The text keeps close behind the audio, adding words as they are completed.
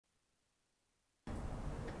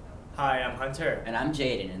Hi, I'm Hunter. And I'm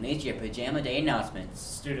Jaden, and these are your Pajama Day announcements.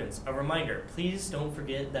 Students, a reminder, please don't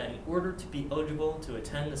forget that in order to be eligible to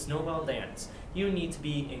attend the snowball dance, you need to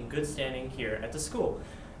be in good standing here at the school.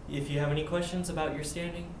 If you have any questions about your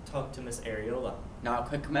standing, talk to Miss Ariola. Now a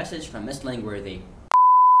quick message from Miss Langworthy.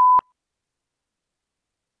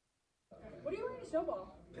 What are you wearing to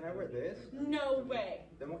snowball? Can I wear this? No way.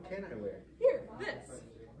 Then what can I wear? Here, this.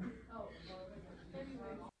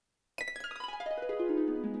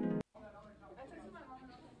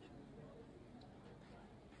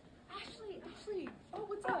 Ashley. Oh,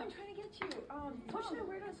 what's up? I'm trying to get you. What should I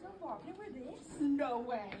wear to a snowball? Can I wear this? No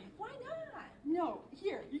way. Why not? No.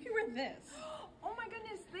 Here, you can wear this. Oh my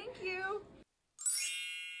goodness, thank you.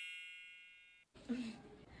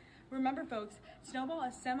 Remember, folks, snowball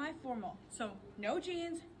is semi-formal, so no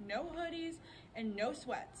jeans, no hoodies, and no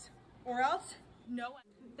sweats. Or else, no.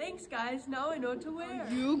 Thanks, guys. Now I know what to wear.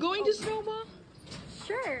 You going to snowball?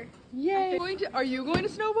 Sure. Yay. Are you going to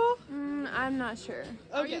snowball? I'm not sure.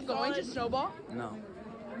 Are you going to snowball? No.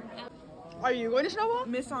 Are you going to snowball?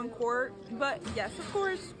 Miss on court, but yes, of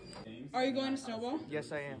course. Are you going to snowball?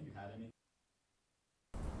 Yes, I am.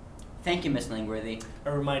 Thank you, Miss Langworthy.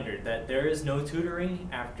 A reminder that there is no tutoring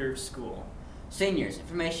after school. Seniors,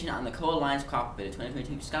 information on the Co Alliance Co-op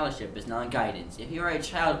 2022 scholarship is now in guidance. If you are a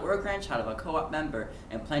child or a grandchild of a co-op member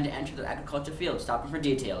and plan to enter the agriculture field, stop them for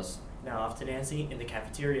details. Now off to Nancy in the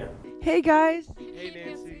cafeteria. Hey guys! Hey,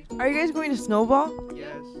 Nancy. Are you guys going to snowball?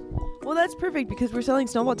 Yes. Well, that's perfect because we're selling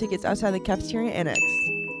snowball tickets outside the cafeteria annex.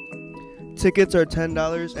 Tickets are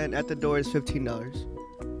 $10 and at the door is $15.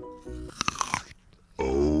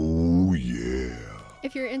 Oh, yeah.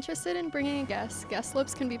 If you're interested in bringing a guest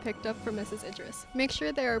slips can be picked up from Mrs. Idris. Make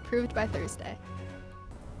sure they are approved by Thursday.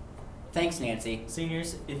 Thanks, Nancy.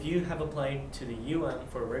 Seniors, if you have applied to the UM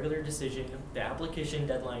for a regular decision, the application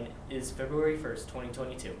deadline is February 1st,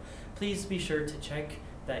 2022. Please be sure to check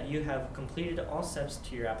that you have completed all steps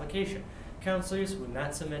to your application. Counselors would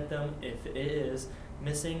not submit them if it is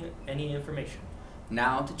missing any information.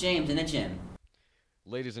 Now to James in the gym.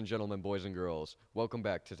 Ladies and gentlemen, boys and girls, welcome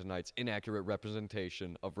back to tonight's inaccurate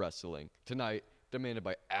representation of wrestling. Tonight, demanded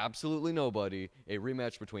by absolutely nobody, a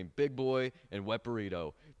rematch between Big Boy and Wet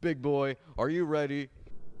Burrito. Big Boy, are you ready?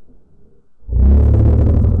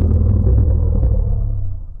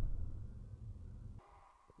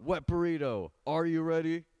 Wet Burrito, are you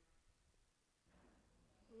ready?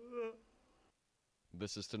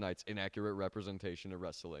 This is tonight's inaccurate representation of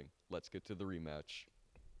wrestling. Let's get to the rematch.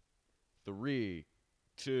 3,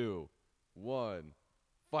 2, 1,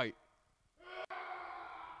 fight.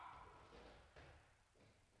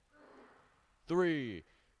 3,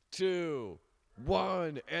 2,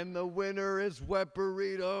 1, and the winner is Wet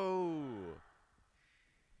Burrito.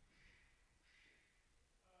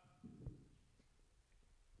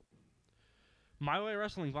 My Way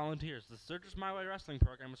Wrestling volunteers. The Sturgis My Way Wrestling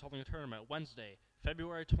program is holding a tournament Wednesday,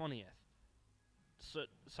 February 20th.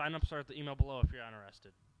 Sign-ups are at the email below if you're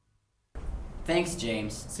interested. Thanks,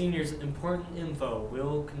 James. Seniors, important info.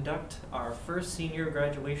 We'll conduct our first senior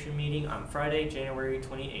graduation meeting on Friday, January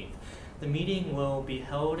 28th. The meeting will be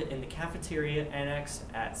held in the cafeteria annex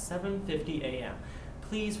at 7:50 a.m.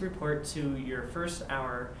 Please report to your first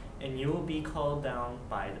hour and you will be called down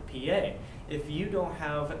by the PA. If you don't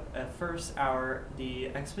have a first hour, the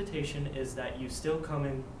expectation is that you still come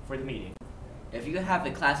in for the meeting. If you have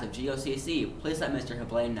a class of GOCC, please let Mr.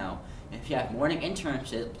 Hablain know. If you have morning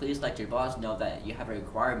internships, please let your boss know that you have a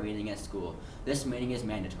required meeting at school. This meeting is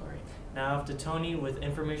mandatory. Now off to Tony with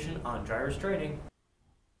information on driver's training.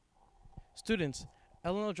 Students,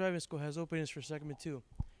 Eleanor Driving School has openings for Segment 2.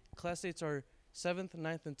 Class dates are 7th,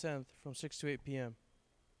 9th, and 10th from 6 to 8 p.m.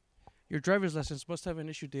 Your driver's license must have an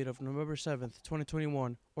issue date of November 7th,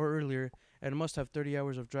 2021 or earlier, and must have 30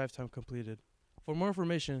 hours of drive time completed. For more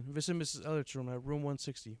information, visit Mrs. Ellert's room at room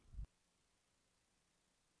 160.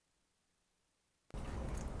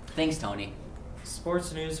 Thanks, Tony.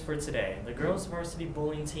 Sports news for today. The girls varsity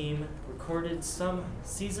bowling team recorded some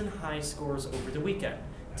season high scores over the weekend.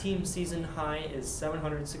 Team season high is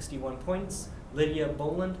 761 points. Lydia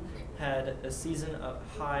Boland had a season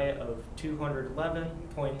high of 211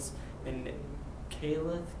 points, and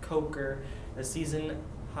Kayla Coker a season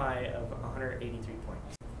high of 183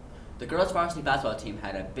 points. The girls varsity basketball team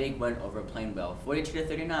had a big win over Plainville,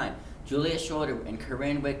 42-39. Julia Schroeder and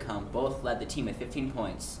Corinne Whitcomb both led the team at 15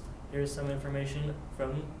 points. Here's some information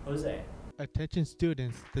from Jose. Attention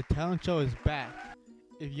students, the talent show is back.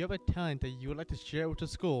 If you have a talent that you would like to share with the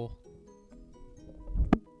school,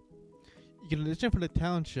 you can audition for the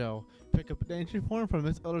talent show. Pick up the entry form from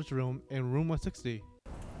Miss Eller's room in room 160.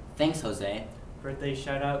 Thanks, Jose. Birthday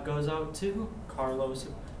shout out goes out to Carlos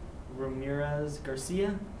Ramirez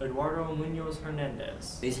Garcia, Eduardo Munoz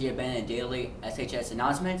Hernandez. These are your band and daily SHS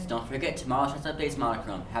announcements. Don't forget tomorrow's Stress Updates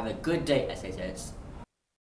monochrome. Have a good day, SHS.